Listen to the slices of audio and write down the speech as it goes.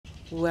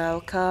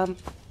Welcome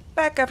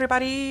back,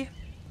 everybody.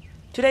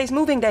 Today's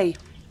moving day.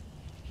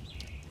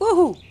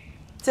 Woohoo!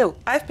 So,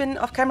 I've been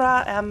off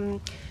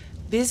camera,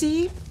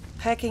 busy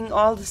packing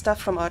all the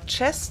stuff from our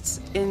chests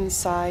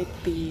inside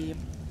the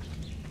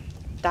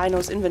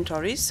dino's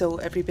inventory. So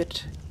every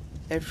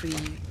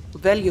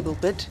valuable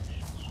bit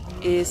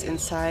is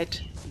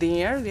inside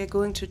there. We are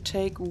going to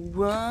take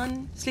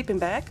one sleeping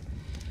bag.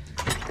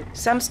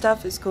 Some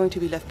stuff is going to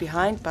be left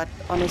behind, but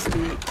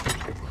honestly,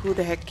 who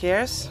the heck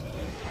cares?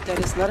 That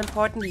is not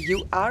important.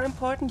 You are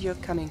important. You're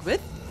coming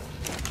with.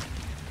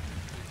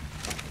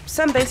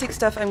 Some basic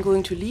stuff I'm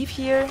going to leave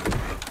here.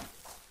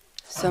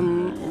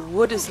 Some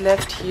wood is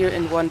left here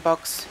in one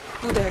box.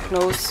 Who the heck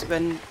knows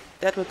when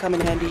that will come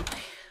in handy.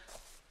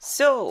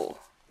 So,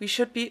 we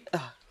should be...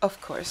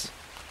 of course.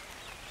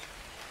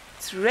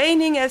 It's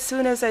raining as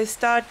soon as I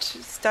start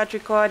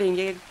recording.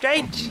 Yeah,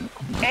 great!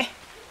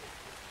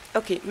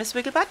 Okay, Miss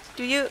Wigglebutt,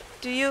 do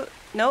you...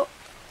 No,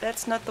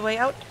 that's not the way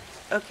out.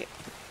 Okay.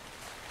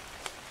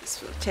 This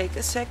will take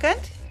a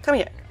second. Come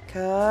here.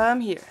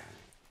 Come here.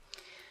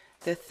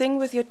 The thing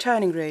with your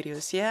turning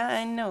radius. Yeah,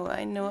 I know.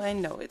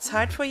 It's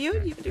hard for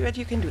you, but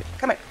you can do it.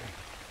 Come here.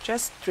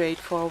 Just straight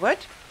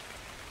forward.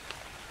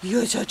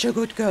 You're such a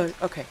good girl.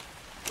 Okay.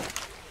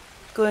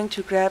 Going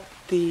to grab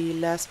the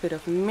last bit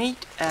of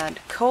meat and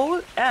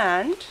coal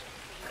and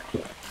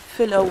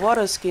fill our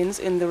water skins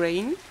in the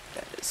rain.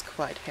 That is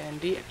quite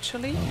handy,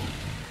 actually.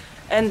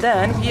 And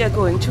then we are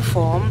going to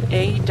form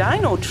a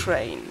dino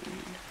train.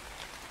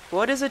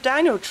 What is a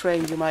dino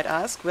train, you might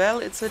ask? Well,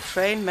 it's a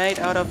train made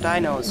out of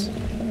dinos.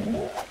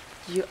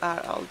 You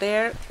are all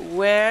there.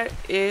 Where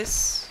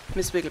is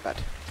Miss Wigglebutt?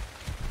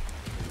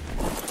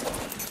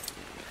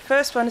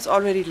 First one is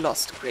already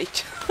lost.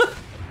 Great.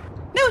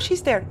 No,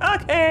 she's there.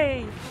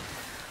 Okay.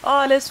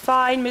 All is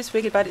fine. Miss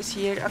Wigglebutt is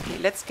here. Okay,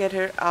 let's get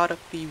her out of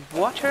the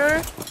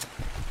water.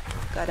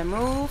 Gotta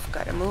move.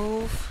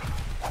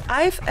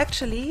 I've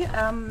actually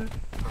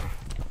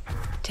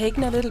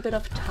taken a little bit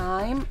of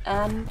time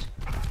and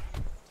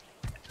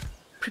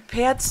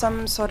prepared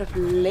some sort of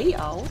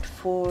layout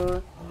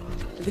for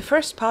the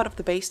first part of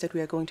the base that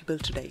we are going to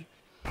build today.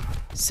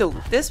 So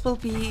this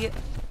base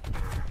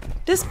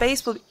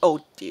will be...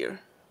 Oh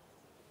dear.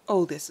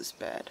 Oh, this is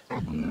bad.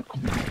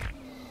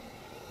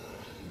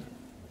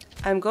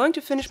 I'm going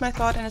to finish my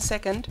thought in a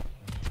second.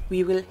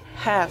 We will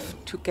have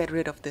to get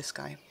rid of this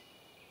guy.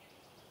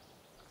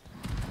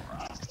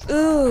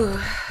 Ooh.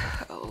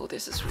 Oh,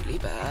 this is really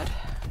bad.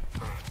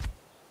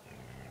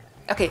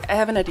 Okay, I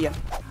have an idea.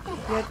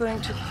 We are going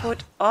to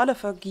put all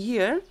of our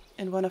gear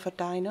in one of our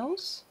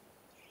dinos.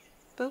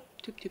 Boop,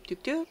 doop, doop,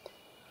 doop, doop.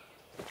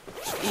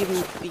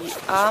 Even the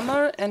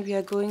armor, and we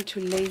are going to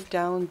lay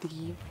down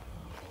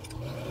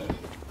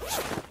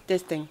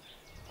this thing.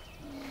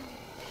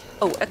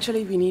 Oh,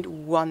 actually we need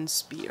one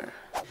spear.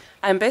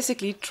 I'm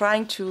basically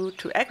trying to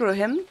aggro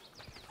him,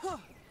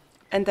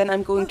 and then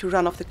I'm going to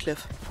run off the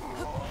cliff.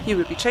 He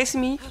will be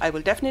chasing me, I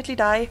will definitely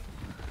die,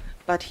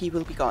 but he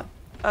will be gone.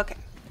 Okay.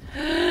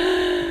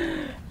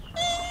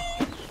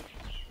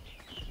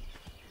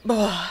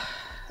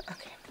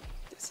 Okay,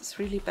 this is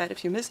really bad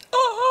if you miss.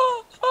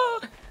 Oh,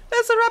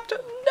 there's a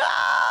raptor.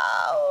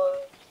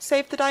 No!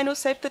 Save the dinos,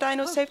 save the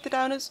dinos, save the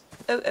dinos.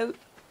 Oh.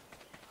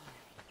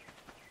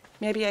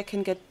 Maybe I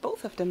can get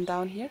both of them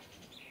down here.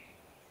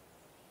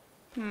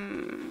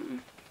 You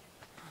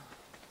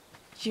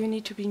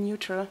need to be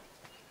neutral.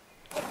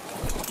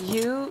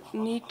 You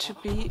need to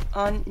be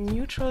on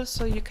neutral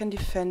so you can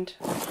defend.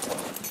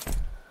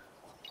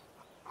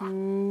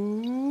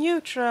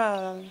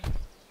 Neutral.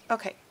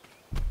 Okay.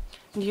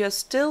 You're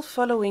still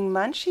following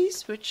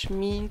Munchies, which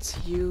means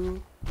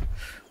you...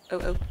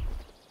 Oh.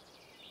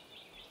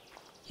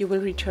 You will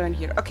return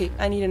here. Okay,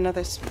 I need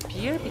another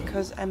spear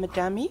because I'm a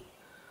dummy.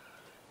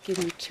 Give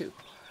me 2.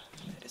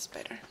 That is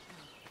better.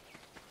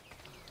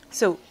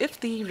 So, if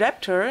the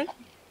raptor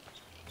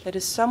that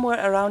is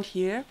somewhere around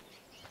here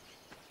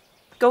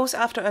goes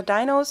after our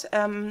dinos,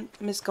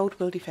 Miss Goat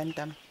will defend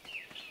them.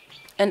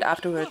 And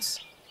afterwards,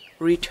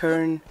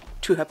 return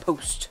to her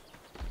post.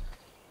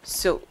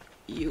 So,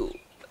 you...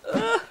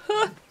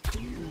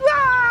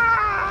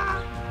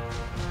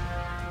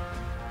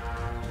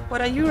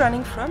 What are you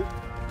running from?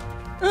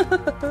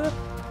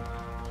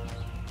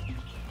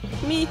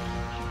 Me.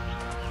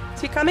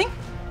 Is he coming?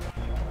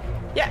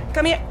 Yeah,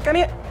 come here.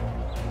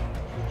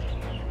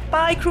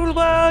 Bye, cruel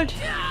world.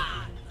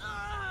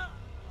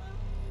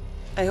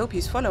 I hope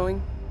he's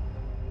following.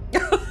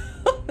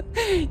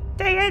 Dang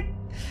it.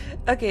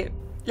 Okay,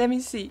 let me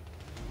see.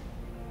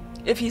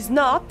 If he's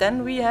not,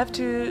 then we have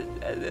to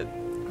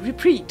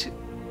retreat.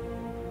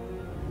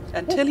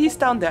 Until he's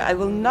down there, I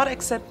will not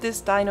accept this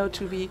dino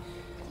to be...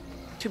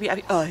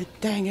 Oh,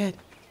 dang it.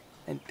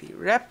 And the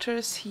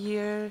raptor's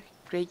here.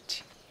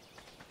 Great.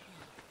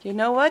 You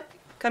know what?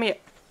 Come here.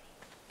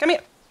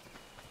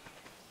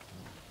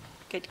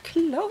 Get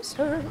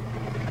closer.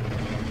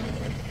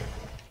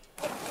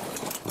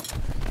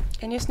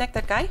 Can you snack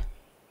that guy?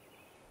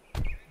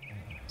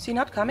 Is he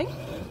not coming?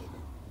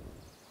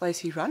 Why is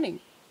he running?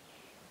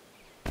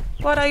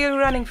 What are you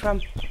running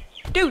from?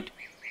 Dude!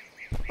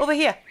 Over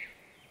here.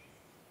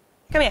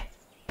 Come here.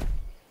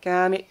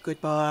 Come here.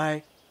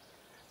 Goodbye.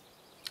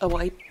 Oh,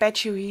 I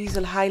bet you he's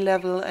a high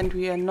level and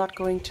we are not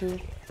going to...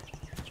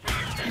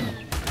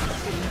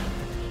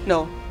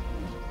 No.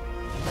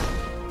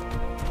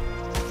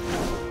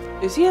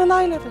 Is he a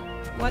high level?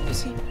 What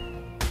is he?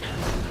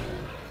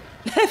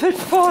 Level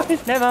 4.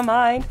 Never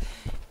mind.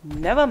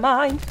 Never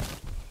mind.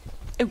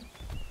 Oh.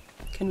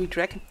 Can we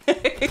drag him?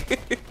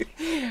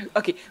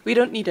 Okay, we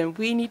don't need him.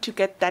 We need to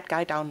get that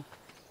guy down.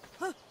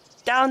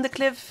 Down the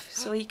cliff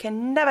so he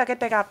can never get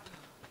back up.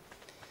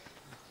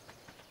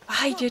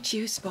 Why did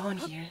you spawn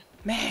here?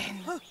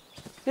 Man,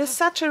 this is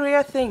such a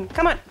rare thing.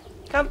 Come on,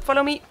 come,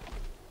 follow me.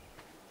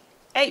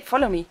 Hey,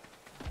 follow me.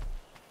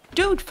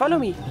 Dude, follow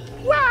me.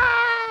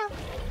 Wah!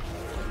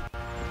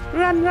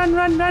 Run, run,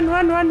 run, run,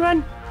 run, run,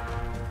 run.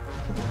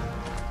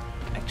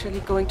 Actually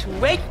going to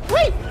wait.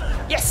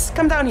 Yes,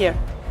 come down here.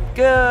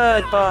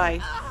 Good boy.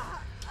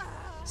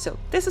 So,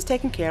 this is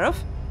taken care of.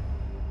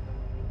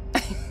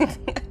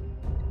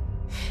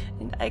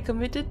 And I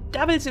committed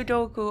double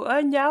Sudoku.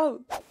 Oh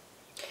no.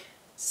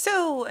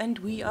 So, and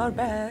we are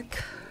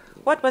back.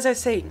 What was I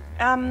saying?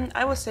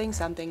 I was saying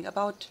something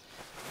about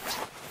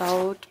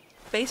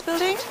base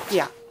building?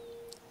 Yeah.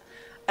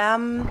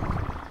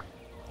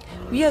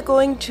 We are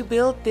going to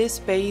build this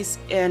base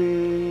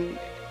in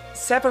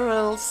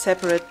several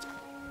separate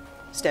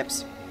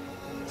steps.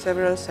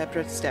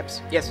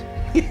 Yes.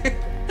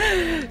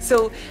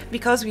 So,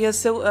 because we are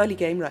so early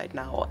game right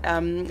now,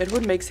 it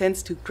would make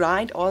sense to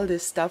grind all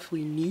this stuff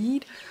we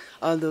need,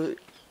 all the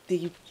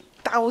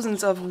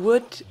thousands of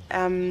wood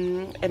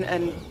and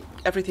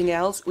everything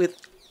else with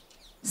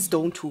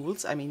stone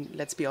tools. I mean,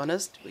 let's be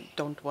honest, we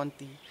don't want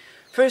the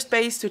first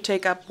base to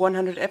take up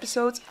 100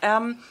 episodes.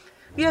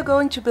 We are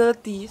going to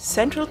build the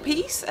central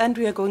piece and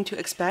we are going to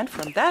expand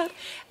from that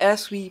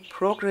as we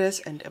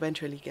progress and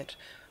eventually get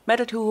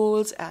metal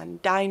tools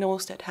and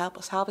dinos that help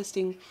us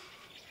harvesting.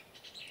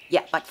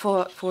 Yeah, but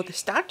for the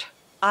start,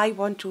 I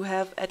want to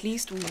have at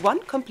least one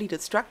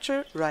completed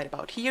structure right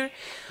about here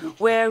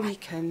where we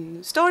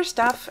can store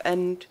stuff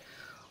and,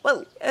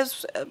 well,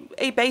 as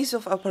a base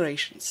of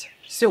operations.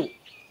 So,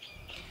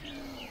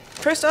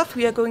 first off,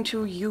 we are going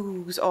to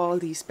use all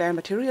these spare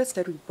materials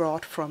that we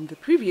brought from the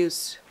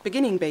previous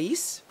beginning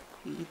base,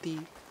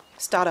 the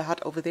starter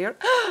hut over there.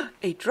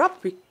 A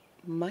drop, we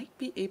might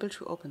be able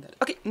to open that.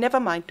 Okay,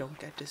 never mind, don't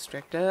get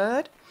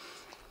distracted.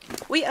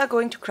 We are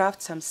going to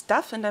craft some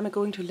stuff and I'm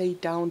going to lay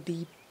down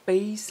the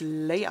base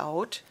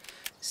layout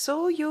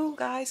so you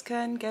guys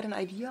can get an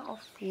idea of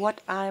what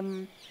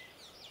I'm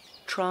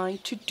trying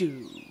to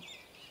do.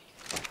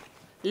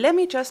 Let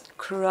me just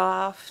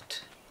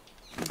craft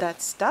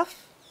that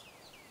stuff.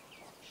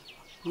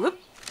 Whoop.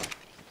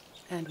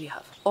 And we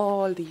have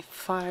all the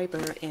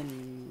fiber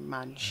in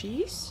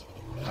munchies.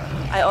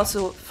 I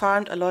also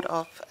farmed a lot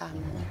of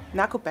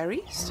narco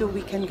berries so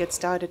we can get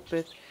started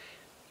with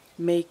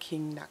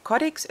making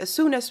narcotics as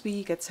soon as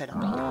we get set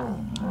up here.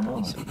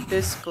 So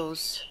this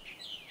goes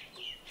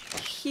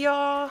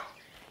here.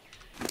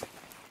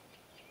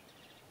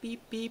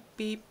 Beep, beep,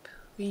 beep.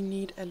 We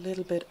need a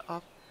little bit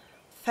of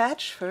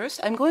thatch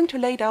first. I'm going to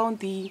lay down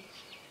the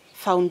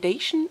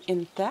foundation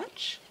in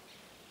thatch.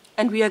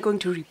 And we are going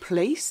to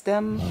replace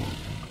them.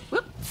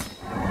 Whoop.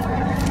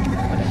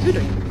 What are you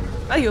doing?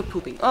 Oh, you're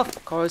pooping.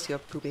 Of course you're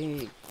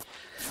pooping.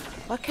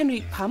 What can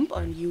we pump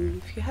on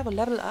you? If you have a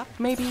level up,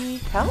 maybe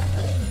help?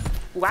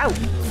 Wow.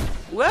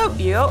 Whoa,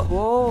 yo.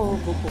 Whoa,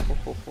 whoa, whoa,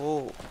 whoa,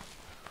 whoa.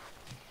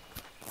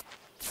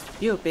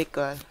 You're a big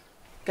girl.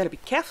 Gotta be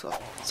careful.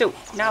 So,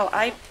 now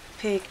I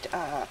picked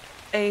up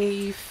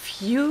a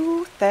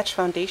few thatch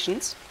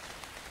foundations.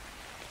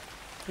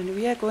 And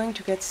we are going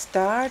to get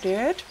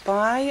started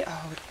by...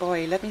 Oh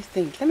boy, let me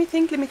think.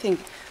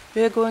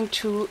 We are going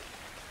to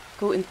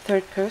go in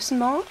third person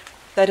mode.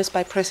 That is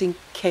by pressing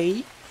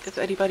K, if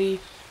anybody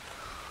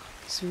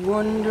is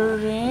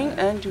wondering.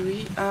 And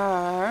we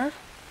are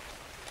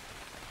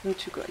going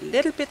to go a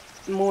little bit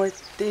more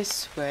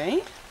this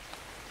way.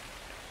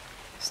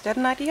 Is that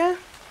an idea?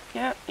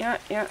 Yeah.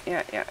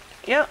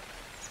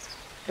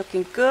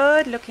 Looking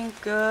good.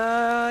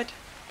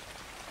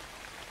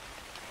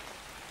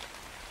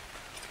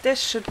 This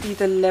should be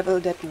the level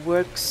that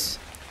works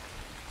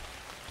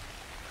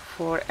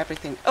for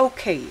everything.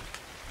 Okay.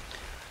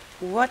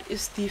 What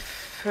is the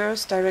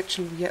first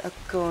direction we are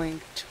going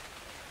to?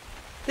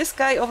 This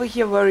guy over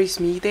here worries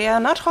me. They are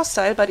not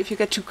hostile, but if you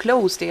get too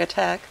close, they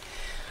attack.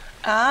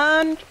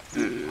 And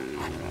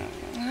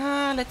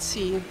let's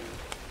see.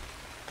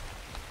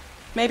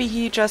 Maybe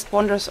he just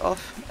wanders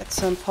off at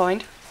some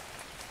point.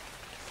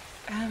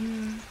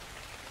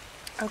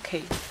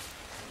 Okay.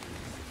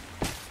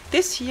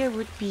 This here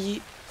would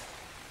be...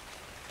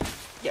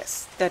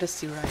 Yes, that is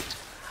the right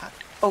hut.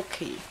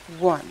 Okay,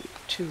 1,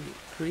 2,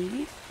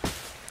 3,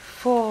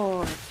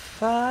 4,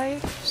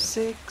 5,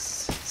 6,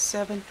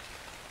 7.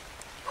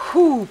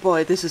 Whoo,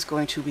 boy, this is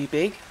going to be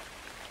big.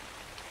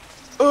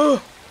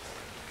 Ugh!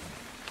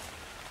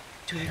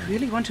 Do I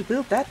really want to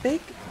build that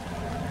big?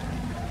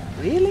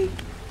 Really?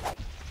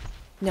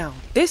 Now,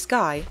 this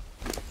guy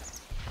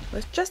I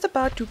was just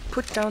about to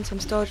put down some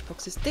storage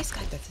boxes. This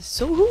guy, that is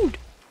so rude.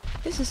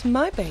 This is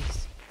my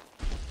base.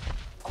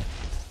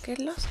 Get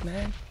lost,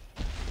 man.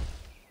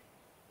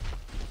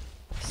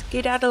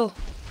 Skedaddle.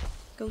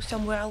 Go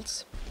somewhere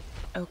else.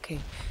 Okay.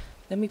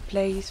 Let me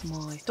place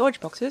my storage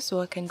boxes so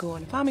I can go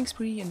on a farming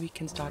spree and we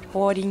can start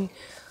hoarding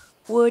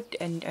wood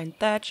and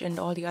thatch and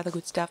all the other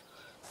good stuff.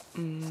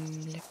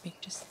 Let me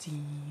just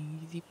see.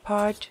 The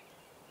part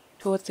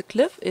towards the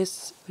cliff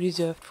is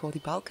reserved for the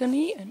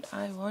balcony and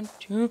I want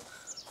to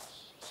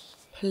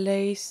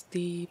place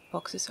the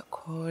boxes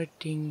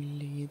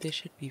accordingly. This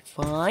should be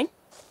fine.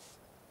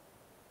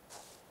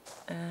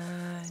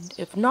 And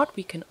if not,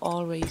 we can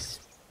always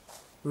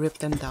rip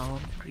them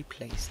down and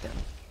replace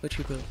them, which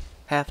we will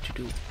have to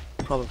do.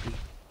 Probably,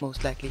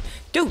 most likely.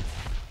 Dude!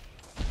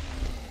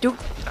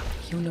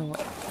 You know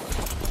what?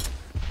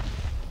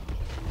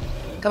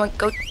 Come on,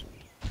 go.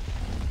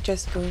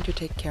 Just going to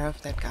take care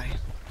of that guy.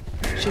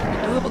 Should be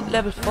doable.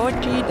 Level 40,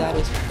 that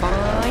is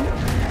fine.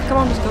 Come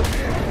on, let's go.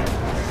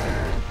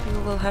 You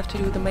will have to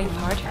do the main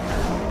part. Come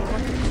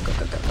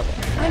on, go.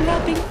 I'm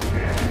helping.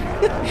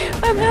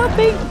 I'm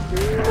helping.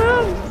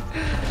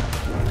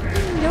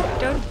 No,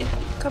 don't.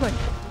 Come on.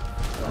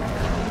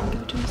 Go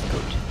to Miss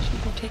Goat. She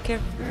will take care.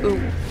 Oh,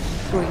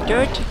 throwing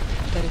dirt.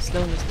 That is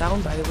slowing us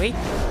down, by the way.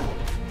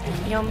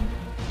 Yum.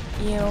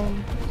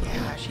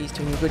 Yeah, she's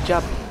doing a good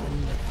job.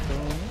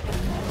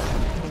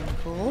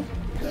 Wonderful.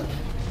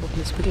 Hope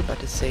Miss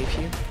Squigglebutt is safe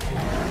here.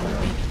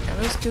 Maybe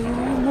arrows do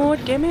more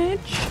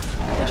damage.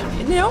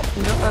 No.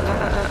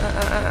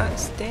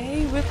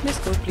 Stay with Miss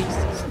Goat, please.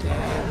 Stay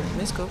with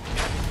Miss Goat.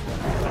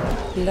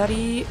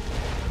 Bloody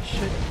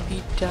should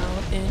be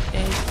down in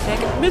a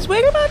second. Miss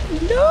Squigglebutt,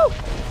 no!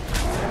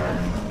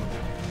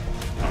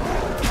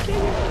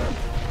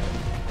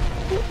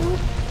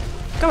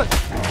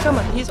 Come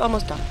on, he's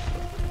almost done.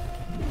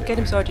 Get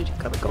him sorted.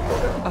 Come on, go.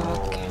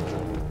 Okay.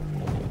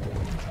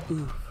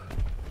 Ooh.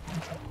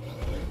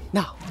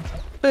 Now,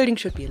 building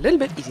should be a little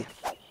bit easier.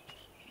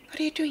 What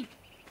are you doing?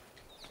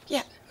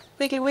 Yeah.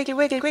 Wiggle. Wiggle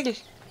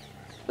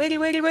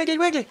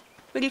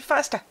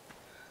faster.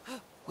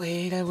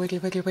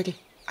 Wiggle.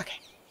 Okay.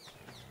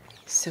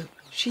 So,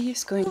 she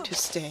is going to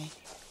stay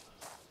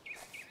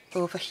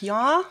over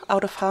here,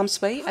 out of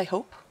harm's way, I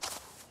hope.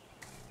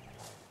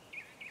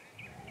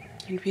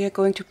 And we are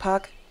going to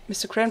park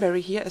Mr.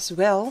 Cranberry here as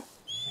well,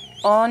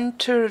 on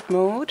turret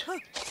mode.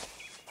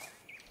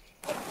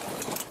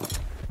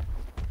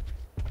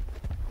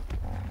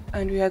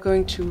 And we are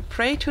going to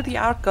pray to the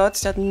ARK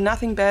gods that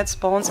nothing bad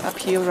spawns up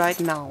here right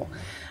now.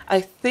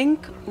 I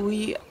think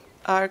we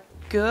are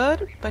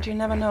good, but you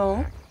never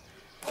know.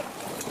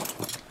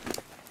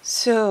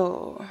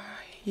 So,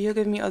 you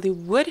give me all the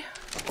wood.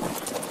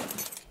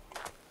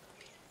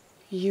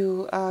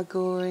 You are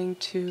going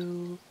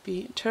to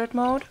be in turret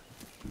mode.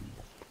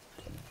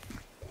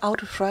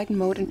 Out of frighten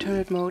mode and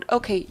turret mode.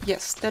 Okay,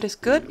 yes, that is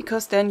good,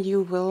 because then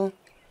you will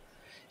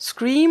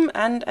scream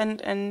and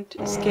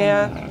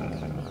scare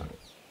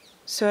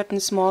certain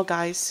small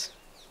guys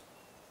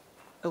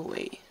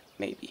away,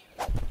 maybe.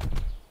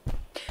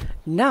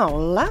 Now,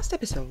 last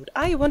episode,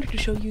 I wanted to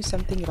show you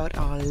something about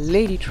our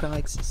Lady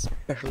Trike's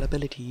special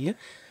ability.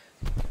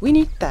 We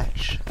need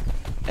thatch.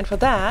 And for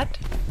that,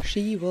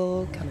 she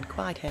will come in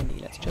quite handy.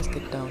 Let's just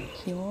get down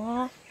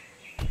here.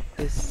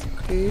 This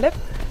cliff.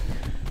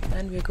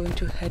 And we're going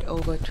to head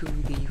over to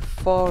the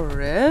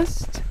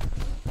forest.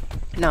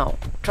 Now,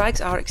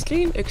 trikes are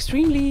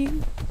extremely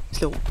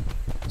slow.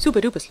 Super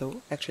duper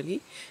slow,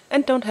 actually.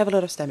 And don't have a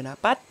lot of stamina.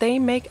 But they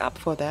make up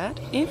for that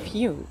if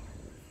you,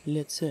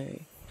 let's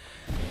say,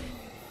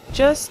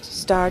 just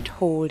start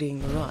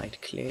holding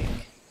right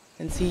click.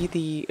 And see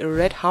the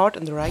red heart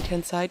on the right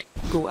hand side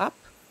go up,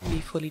 be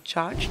fully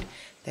charged.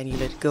 Then you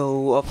let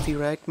go of the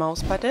right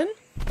mouse button.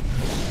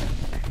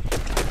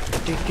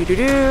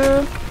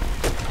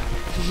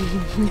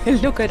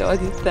 Look at all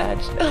this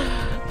thatch.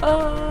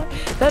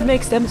 That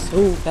makes them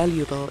so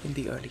valuable in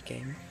the early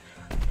game.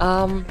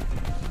 Oh,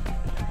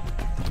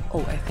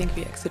 I think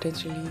we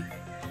accidentally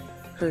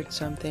heard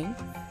something.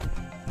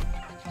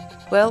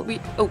 Well,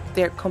 oh,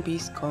 there,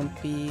 compies.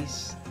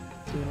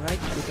 To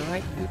the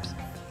right, oops.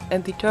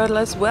 And the turtle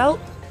as well.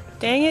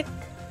 Dang it.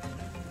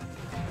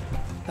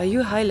 Are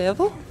you high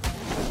level?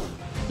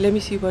 Let me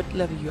see what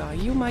level you are.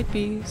 You might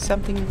be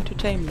something to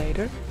tame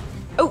later.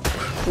 Oh,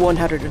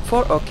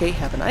 104. Okay,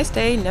 have a nice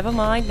day. Never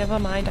mind.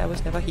 I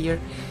was never here.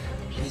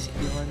 Please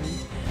ignore me.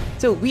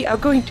 So we are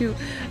going to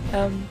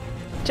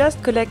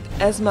just collect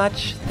as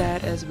much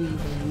that as we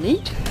will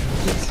need.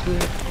 This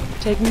will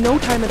take no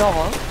time at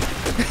all.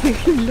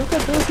 Look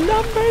at those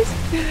numbers.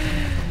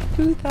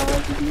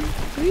 2,000,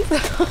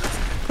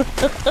 3,000.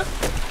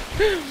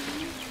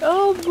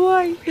 Oh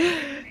boy.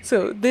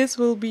 So this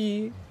will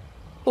be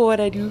what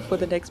I do for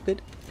the next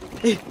bit.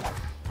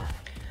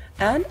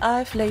 And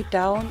I've laid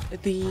down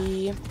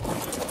the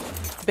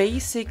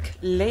basic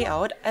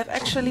layout. I've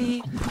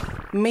actually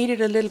made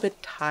it a little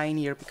bit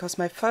tinier because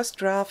my first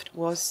draft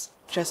was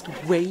just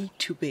way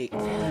too big.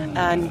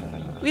 And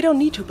we don't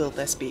need to build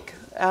this big.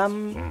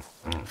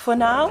 For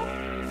now,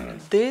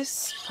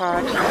 this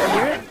part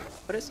here.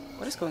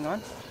 What is going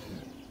on?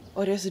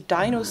 Oh, there's a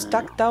dino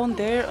stuck down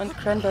there and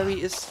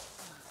Cranberry is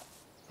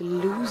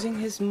losing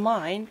his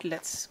mind.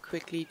 Let's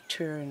quickly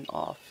turn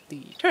off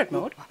the turret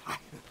mode.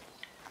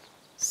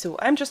 So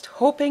I'm just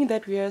hoping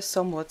that we are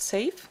somewhat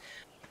safe.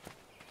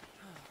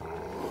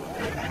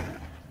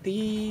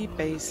 The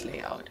base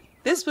layout.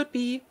 This would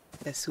be,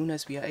 as soon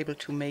as we are able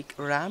to make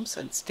ramps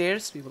and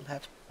stairs, we will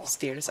have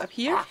stairs up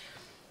here.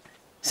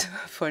 So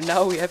for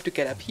now we have to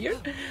get up here.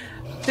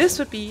 This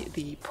would be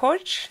the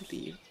porch,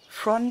 the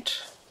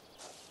front,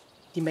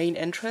 the main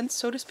entrance,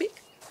 so to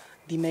speak.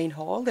 The main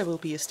hall. There will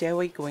be a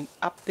stairway going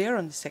up there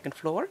on the second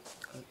floor,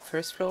 or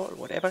first floor, or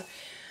whatever.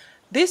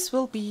 This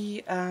will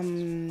be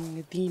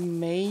the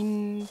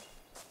main,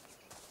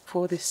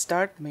 for the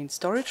start, the main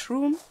storage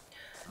room.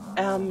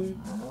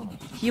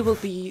 Here will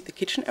be the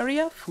kitchen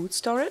area, food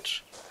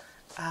storage.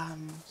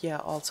 Yeah,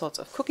 all sorts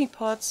of cooking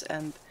pots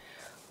and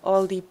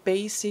all the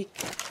basic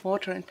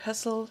mortar and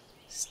pestle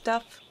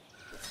stuff,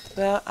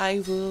 where I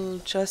will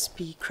just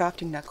be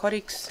crafting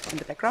narcotics in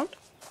the background.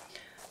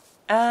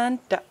 And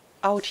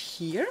out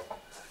here,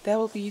 there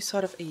will be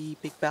sort of a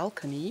big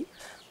balcony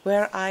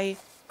where I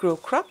grow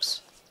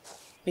crops,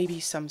 maybe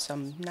some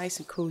nice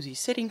and cozy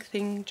sitting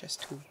thing,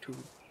 just to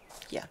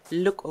yeah,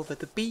 look over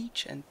the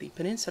beach and the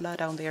peninsula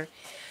down there.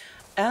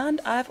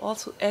 And I've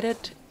also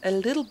added a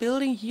little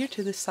building here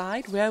to the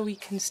side where we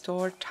can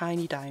store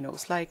tiny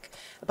dinos, like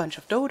a bunch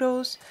of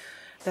dodos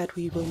that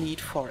we will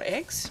need for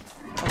eggs.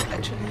 Oh,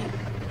 actually,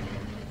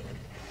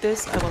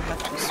 this I will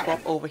have to swap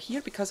over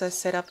here because I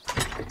set up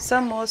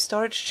some more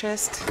storage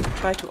chests,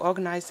 try to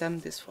organize them,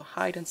 this for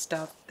hide and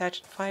stuff,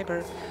 thatched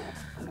fiber,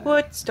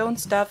 wood, stone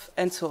stuff,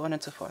 and so on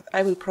and so forth.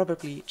 I will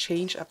probably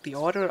change up the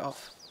order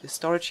of the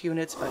storage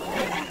units, but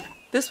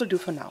this will do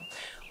for now.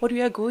 What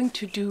we are going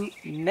to do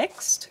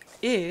next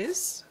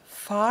is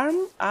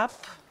farm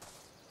up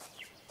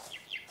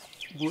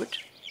wood,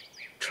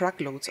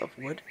 truckloads of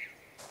wood,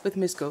 with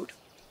Miss Goat.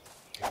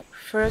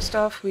 First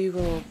off, we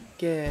will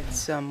get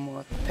some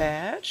more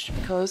thatch,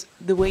 because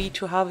the way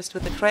to harvest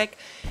with the track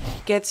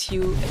gets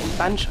you a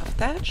bunch of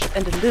thatch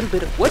and a little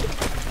bit of wood.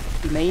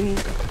 The main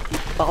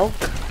bulk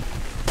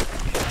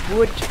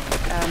wood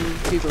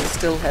we will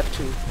still have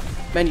to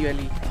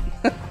manually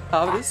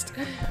harvest.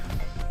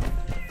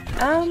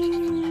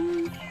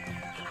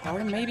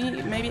 Or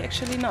maybe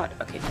actually not.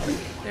 Okay,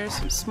 there's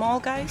some small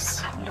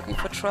guys looking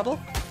for trouble.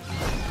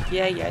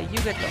 Yeah, you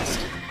get lost.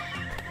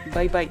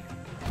 Bye.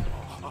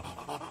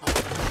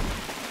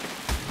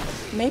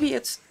 Maybe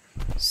it's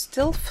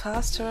still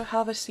faster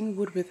harvesting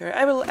wood with her.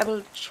 I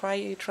will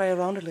try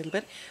around a little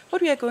bit.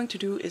 What we are going to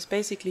do is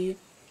basically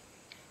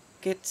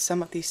get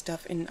some of this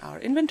stuff in our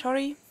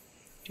inventory,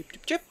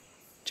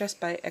 just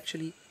by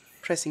actually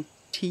pressing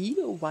T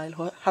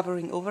while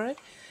hovering over it.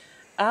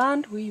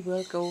 And we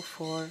will go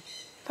for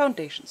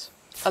foundations.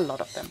 A lot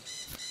of them.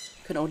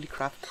 You can only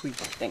craft 3,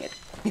 dang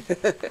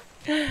it.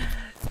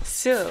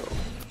 So,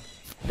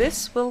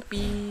 this will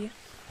be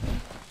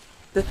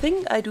the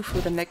thing I do for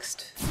the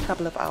next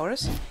couple of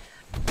hours.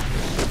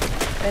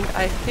 And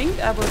I think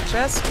I will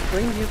just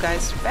bring you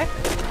guys back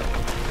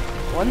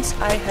once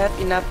I have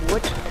enough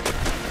wood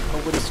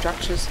or wooden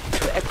structures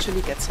to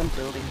actually get some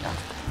building done.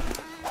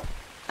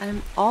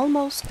 I'm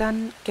almost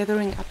done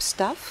gathering up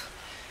stuff.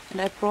 And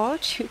I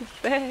brought you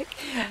back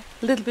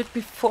a little bit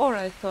before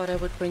I thought I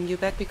would bring you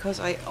back, because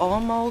I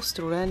almost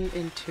ran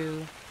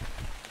into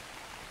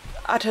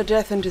utter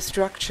death and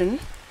destruction.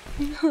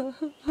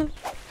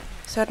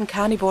 Certain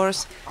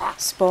carnivores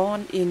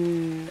spawn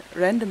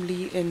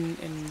randomly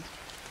in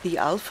the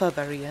alpha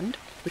variant,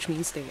 which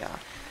means they are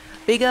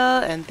bigger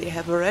and they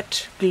have a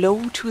red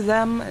glow to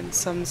them and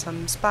some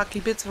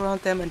sparkly bits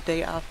around them, and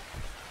they are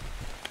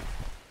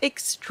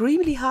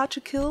extremely hard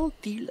to kill,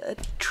 deal a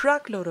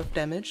truckload of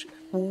damage,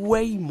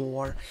 way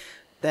more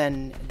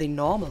than the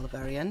normal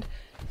variant.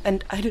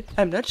 And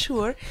I'm not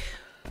sure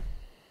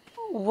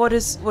what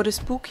is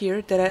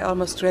spookier, that I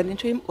almost ran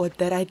into him or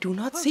that I do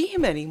not see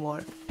him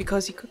anymore,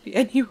 because he could be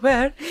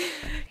anywhere.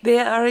 They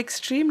are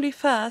extremely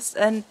fast,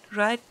 and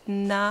right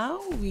now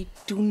we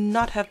do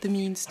not have the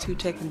means to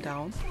take them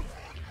down.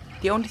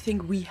 The only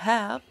thing we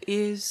have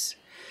is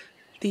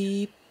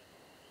the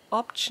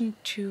option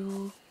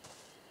to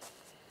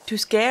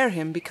scare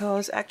him,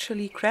 because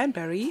actually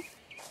Cranberry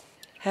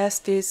has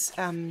this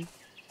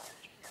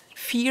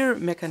fear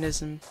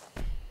mechanism.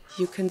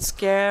 You can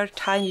scare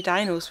tiny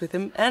dinos with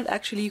him, and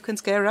actually you can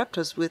scare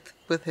raptors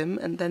with him,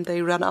 and then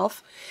they run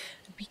off.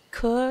 We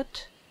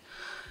could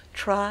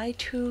try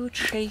to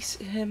chase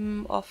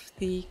him off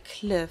the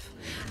cliff.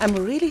 I'm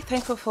really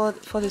thankful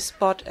for this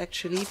spot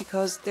actually,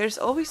 because there's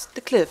always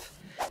the cliff.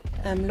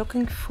 I'm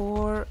looking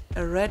for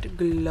a red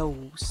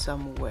glow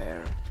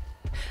somewhere.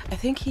 I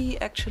think he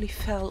actually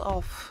fell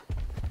off.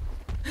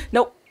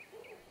 No!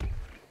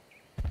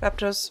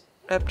 Raptors,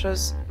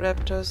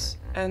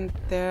 and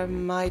there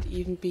might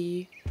even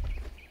be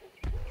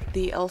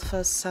the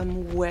alpha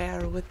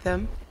somewhere with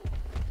them.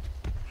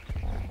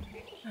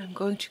 I'm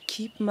going to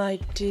keep my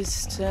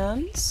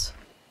distance.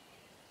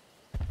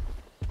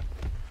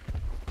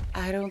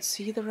 I don't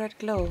see the red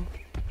glow.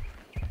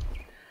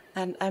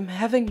 And I'm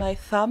having my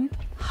thumb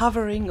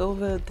hovering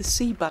over the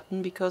C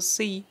button because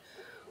C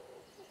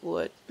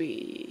would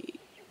be...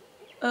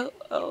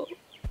 Oh,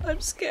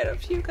 I'm scared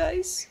of you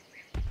guys.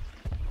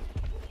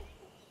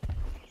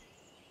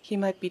 He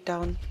might be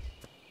down.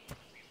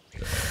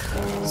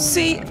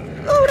 C!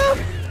 Oh no!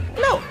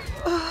 No!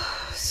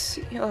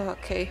 C. Oh,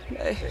 okay.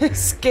 I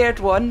scared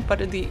one, but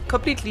in the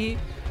completely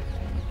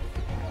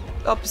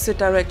opposite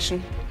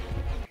direction.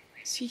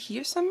 Is he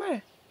here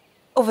somewhere?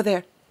 Over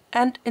there.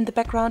 And in the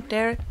background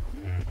there.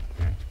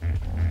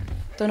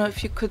 Don't know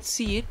if you could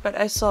see it, but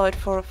I saw it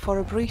for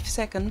a brief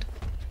second.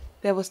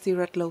 There was the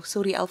red glow,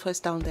 so the alpha is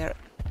down there.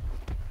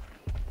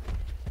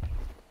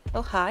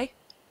 Oh, hi.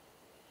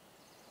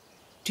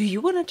 Do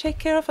you want to take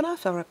care of an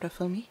alpha raptor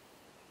for me?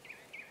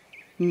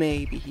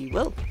 Maybe he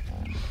will.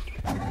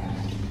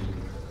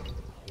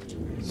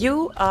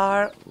 You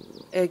are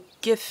a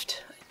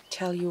gift, I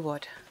tell you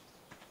what.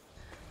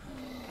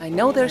 I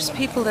know there's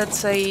people that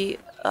say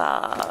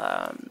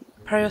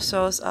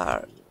parasaurs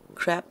are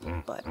crap,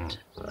 but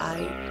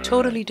I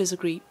totally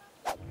disagree.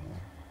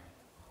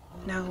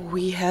 Now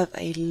we have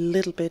a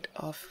little bit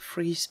of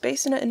free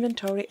space in our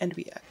inventory and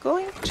we are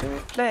going to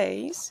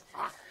place...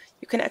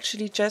 You can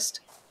actually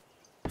just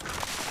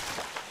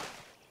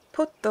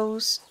put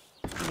those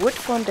wood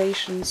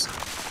foundations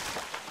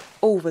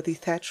over the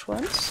thatch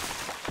ones.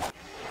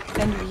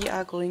 And we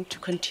are going to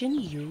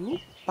continue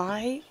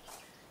by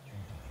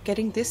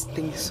getting this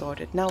thing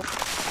sorted. Now,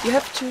 you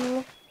have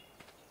to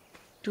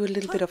do a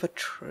little bit of a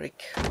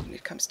trick when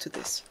it comes to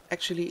this.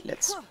 Actually,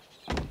 let's...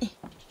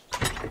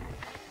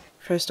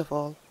 First of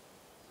all,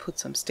 put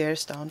some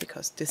stairs down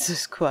because this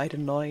is quite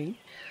annoying.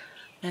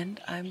 And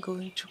I'm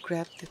going to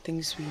grab the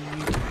things we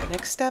need in the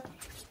next step.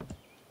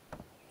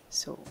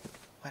 So,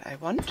 what I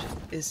want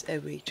is a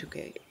way to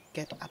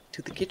get up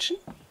to the kitchen.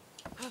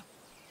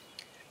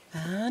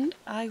 And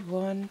I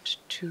want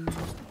to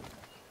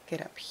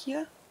get up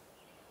here.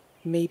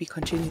 Maybe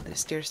continue the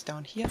stairs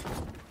down here.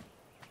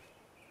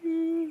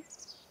 Do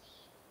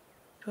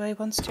I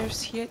want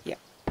stairs here? Yeah.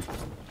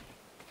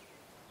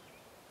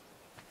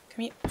 Come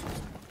here.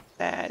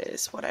 That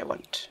is what I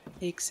want.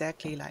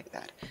 Exactly like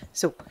that.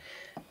 So,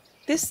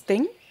 this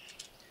thing,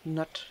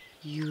 not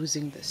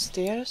using the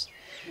stairs,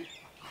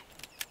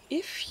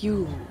 if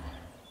you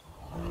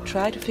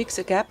try to fix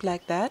a gap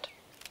like that,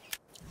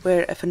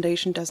 where a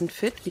foundation doesn't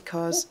fit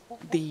because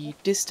the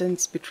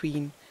distance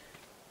between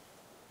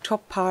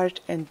top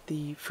part and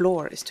the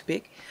floor is too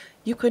big,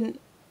 you can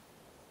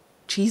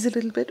cheese a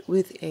little bit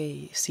with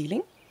a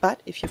ceiling,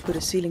 but if you put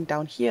a ceiling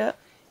down here,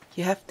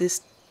 you have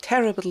this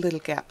terrible little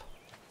gap,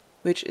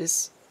 which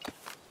is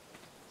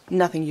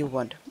nothing you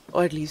want,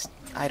 or at least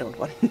I don't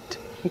want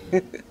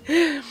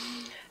it.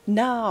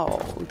 Now,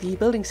 the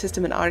building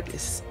system in ARK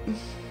is...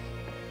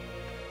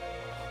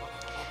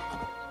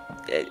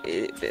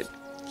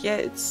 yeah,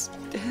 it's...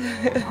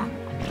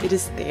 it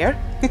is there.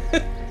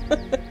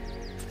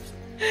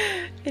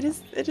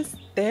 It is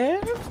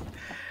there.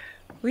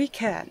 We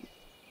can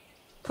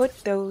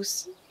put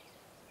those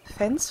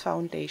fence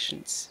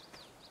foundations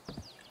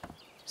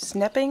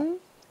snapping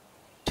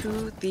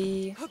to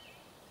the...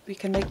 We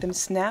can make them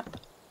snap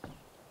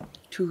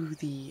to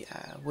the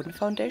wooden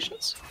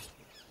foundations.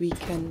 We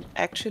can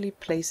actually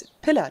place a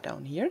pillar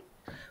down here,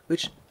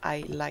 which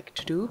I like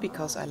to do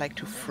because I like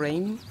to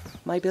frame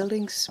my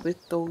buildings with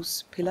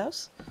those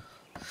pillars.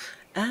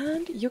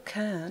 And you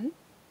can,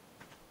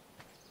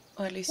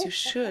 or at least you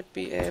should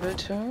be able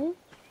to,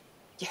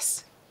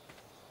 yes,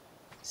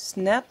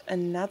 snap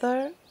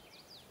another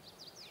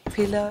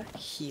pillar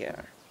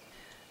here.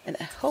 And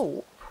I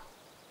hope...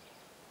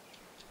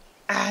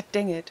 Ah,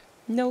 dang it.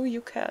 No,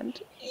 you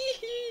can't.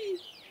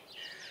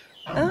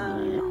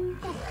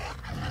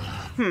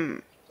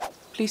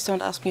 Please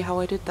don't ask me how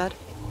I did that.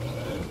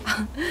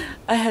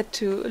 I had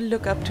to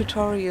look up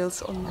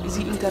tutorials on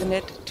the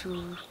internet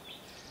to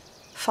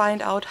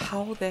find out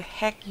how the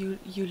heck you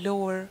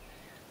lower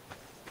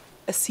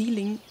a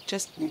ceiling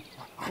just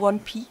one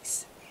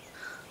piece.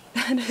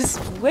 And it's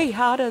way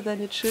harder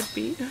than it should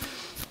be.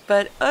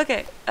 But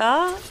okay,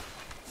 I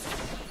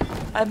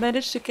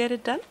managed to get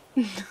it done.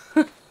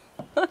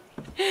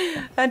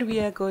 And we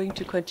are going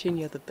to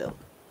continue the build.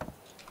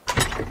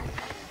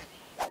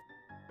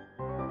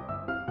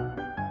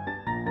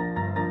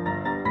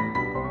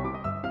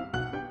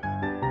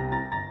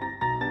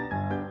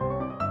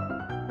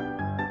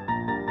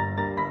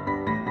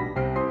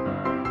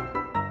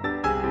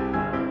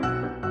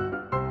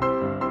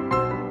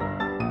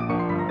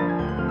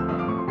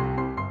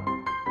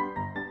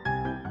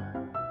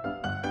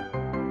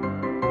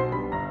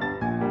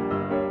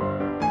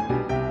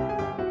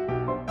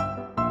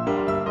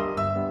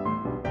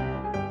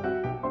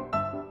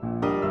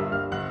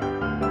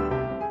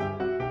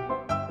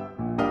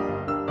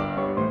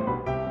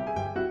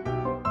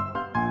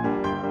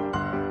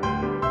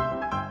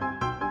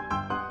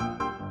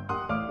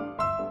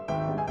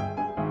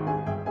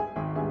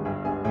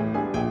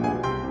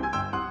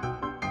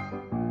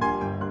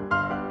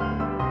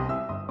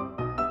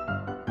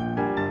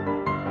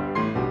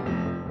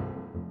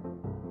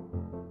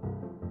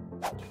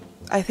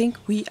 I think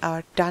we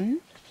are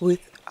done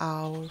with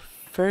our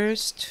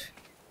first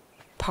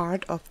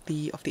part of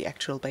the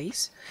actual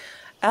base.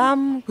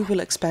 We will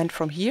expand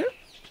from here,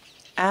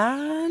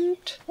 and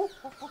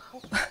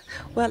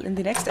well, in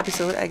the next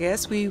episode, I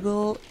guess we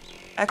will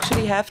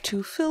actually have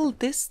to fill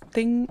this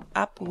thing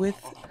up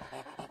with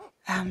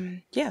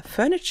yeah,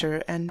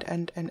 furniture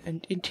and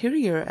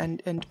interior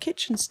and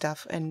kitchen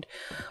stuff and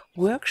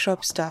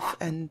workshop stuff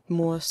and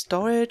more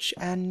storage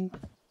and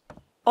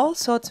all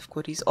sorts of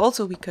goodies.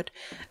 Also, we could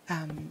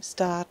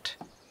start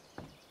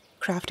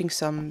crafting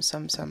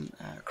some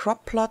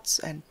crop plots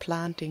and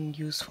planting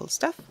useful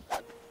stuff.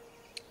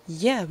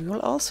 Yeah, we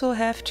will also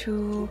have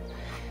to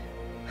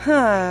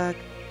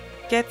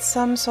get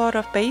some sort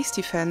of base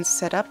defense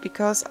set up,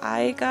 because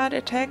I got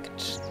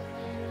attacked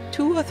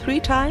 2 or 3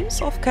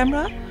 times off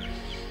camera,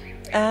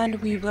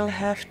 and we will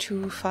have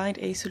to find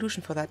a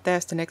solution for that.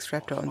 There's the next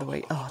raptor on the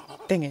way. Oh,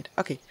 dang it.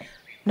 Okay,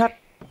 not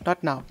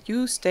now.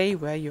 You stay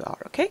where you are,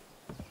 okay?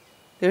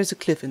 There is a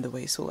cliff in the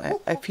way, so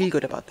I feel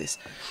good about this.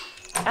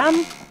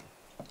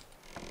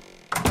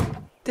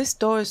 This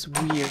door is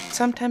weird.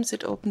 Sometimes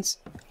it opens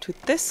to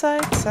this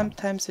side,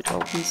 sometimes it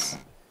opens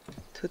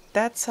to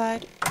that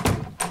side.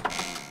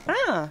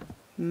 Ah,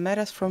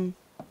 matters from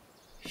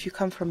if you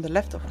come from the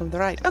left or from the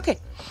right. Okay.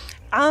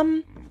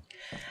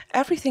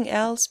 Everything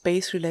else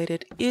base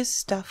related is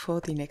stuff for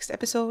the next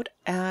episode,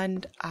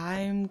 and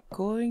I'm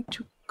going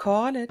to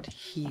call it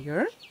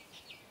here.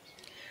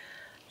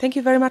 Thank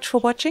you very much for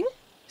watching.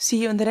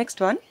 See you in the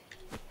next one.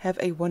 Have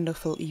a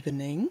wonderful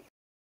evening.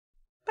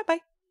 Bye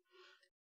bye.